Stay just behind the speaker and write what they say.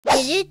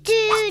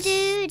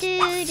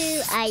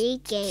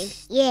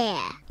I.Eat.Games,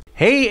 yeah.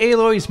 Hey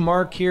Aloys,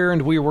 Mark here,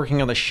 and we're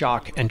working on the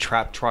shock and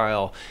trap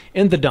trial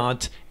in the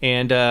Daunt,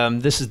 and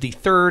this is the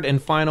third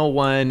and final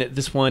one.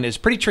 This one is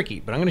pretty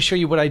tricky, but I'm going to show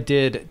you what I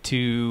did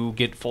to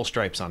get full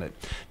stripes on it.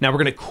 Now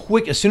we're going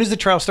to as soon as the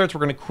trial starts, we're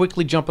going to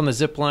quickly jump on the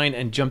zip line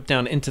and jump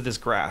down into this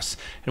grass,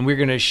 and we're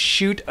going to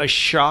shoot a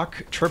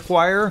shock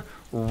tripwire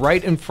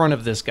right in front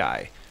of this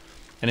guy.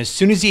 And as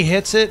soon as he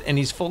hits it and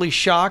he's fully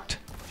shocked,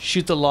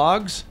 shoot the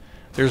logs.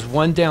 There's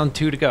one down,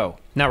 two to go.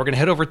 Now we're going to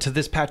head over to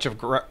this patch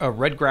of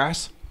red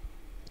grass.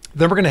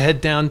 Then we're going to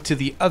head down to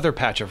the other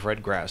patch of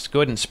red grass.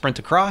 Go ahead and sprint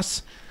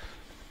across.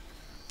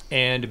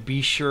 And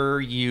be sure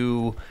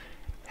you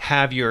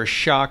have your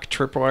shock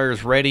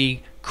tripwires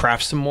ready.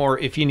 Craft some more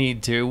if you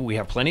need to. We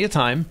have plenty of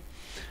time.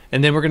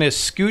 And then we're going to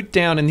scoot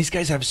down. And these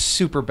guys have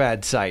super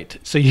bad sight.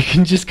 So you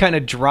can just kind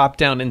of drop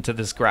down into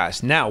this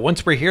grass. Now,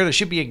 once we're here, there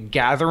should be a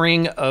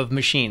gathering of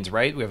machines,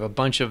 right? We have a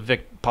bunch of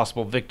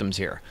possible victims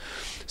here.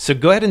 So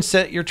go ahead and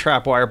set your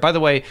trap wire. By the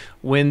way,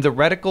 when the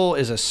reticle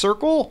is a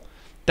circle,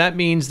 that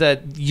means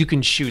that you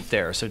can shoot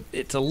there. So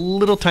it's a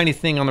little tiny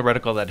thing on the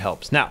reticle that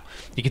helps. Now,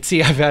 you can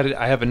see I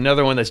have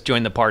another one that's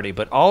joined the party,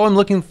 but all I'm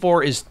looking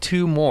for is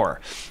two more.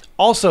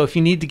 Also, if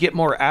you need to get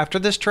more after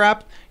this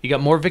trap, you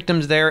got more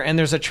victims there, and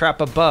there's a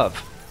trap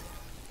above.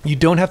 You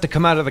don't have to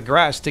come out of the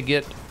grass to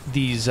get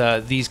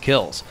these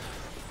kills.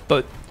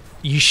 But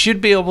you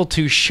should be able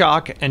to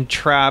shock and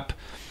trap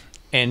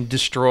and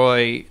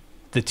destroy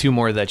the two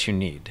more that you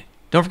need.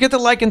 Don't forget to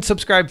like and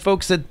subscribe,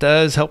 folks. It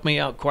does help me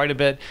out quite a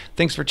bit.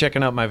 Thanks for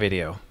checking out my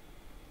video.